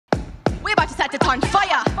set it on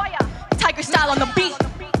fire. Tiger style on the beat.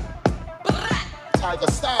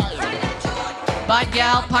 Tiger style. Bad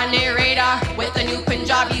gal on the radar with a new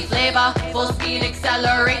Punjabi flavor. Full speed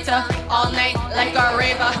accelerator all night like a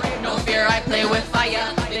raver. No fear, I play with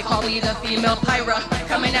fire. They call me the female pyra.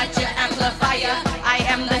 Coming at your amplifier. I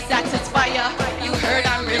am the satisfier. You heard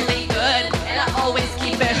I'm really good, and I always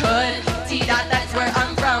keep it hood. T-Dot, that's where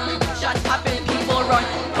I'm from. Shots popping, people run.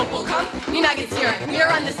 Popo come, me not gets here. We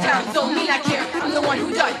are on this town, so me not care. I'm the one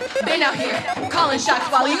who done. Been out here, calling shots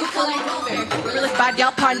while you collect over. Realest bad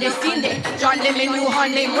gal pon this scene day. John Lemon, new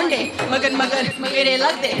Honda Monday. Magan, magere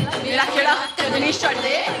lagde. Mera kheda, kadni shot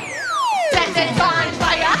de. Set it on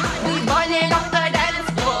fire. We burning up the dance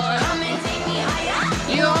floor. Come and take me higher.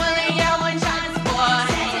 You only get one chance, boy.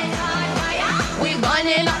 Set it on fire. We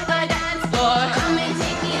burning up the dance floor. Come and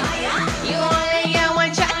take me higher. You only get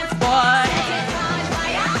one chance, boy. Set it on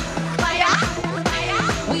fire. Fire, fire.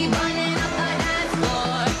 We burning up the dance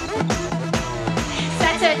floor.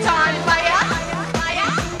 Set it on fire.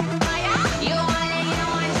 Fire, fire. You only get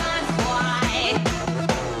one chance, boy.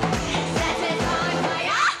 Set it on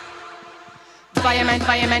fire.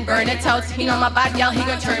 Fireman, burn it out. He know my bad gal, he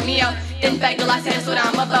gon' turn me out. Then beg the last dance, what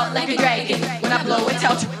I'm about, like a dragon. When I blow it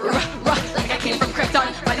out, like I came from Krypton.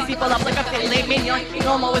 Buy these people up like a filet mignon. You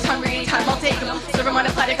know I'm always hungry, anytime I'll take them. Serve them on a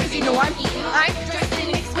platter, cause you know I'm eating. I'm dressed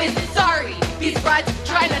in exquisite, sorry. These brides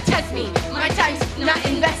trying to test me. My time's not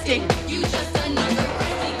investing. You just another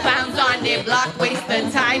clowns on their block, waste the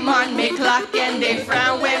time on me clock. And they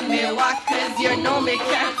frown when me walk, cause you know me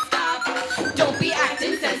can't stop. Don't be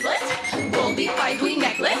acting senseless. Gold be fight, we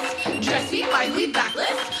necklace. Dress be fight, we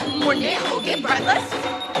backless. Morning, ho get breathless.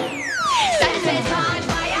 Set it on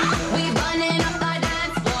fire. We burning up the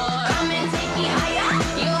dance floor. Come and take me higher.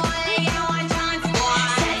 You only get one chance, boy.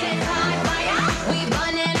 Set it on fire. We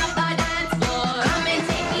burning up the dance floor. Come and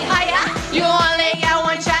take me higher. You only get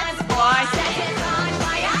one chance, boy. Set it on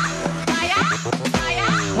fire. Fire,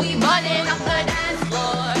 fire. We burning up the dance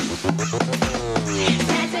floor.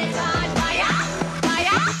 Set it on fire.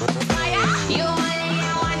 Fire, fire. You only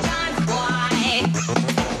get one chance, boy.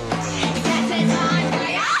 Set it on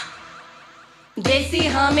fire. देसी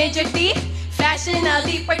हमें Jatti fashion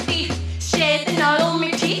आली पट्टी शेद नालों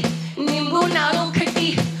मिठी नींबू नालों खट्टी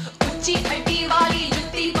उच्ची हड्डी वाली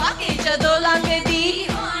जुत्ती पाके जदों लंघदी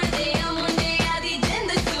हांदे मुंडे आदी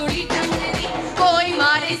जिंद सूड़ी टंगदी कोई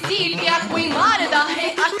मारे सीट या कोई मारदा है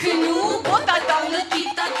अख नू बोता तंग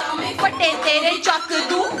कीता तामें फटे तेरे चक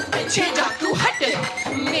दूं पिछे जा तू हट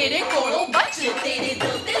मेरे कोलों बच तेरे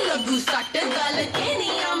दिल ते लगू सट गल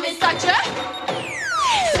कहनी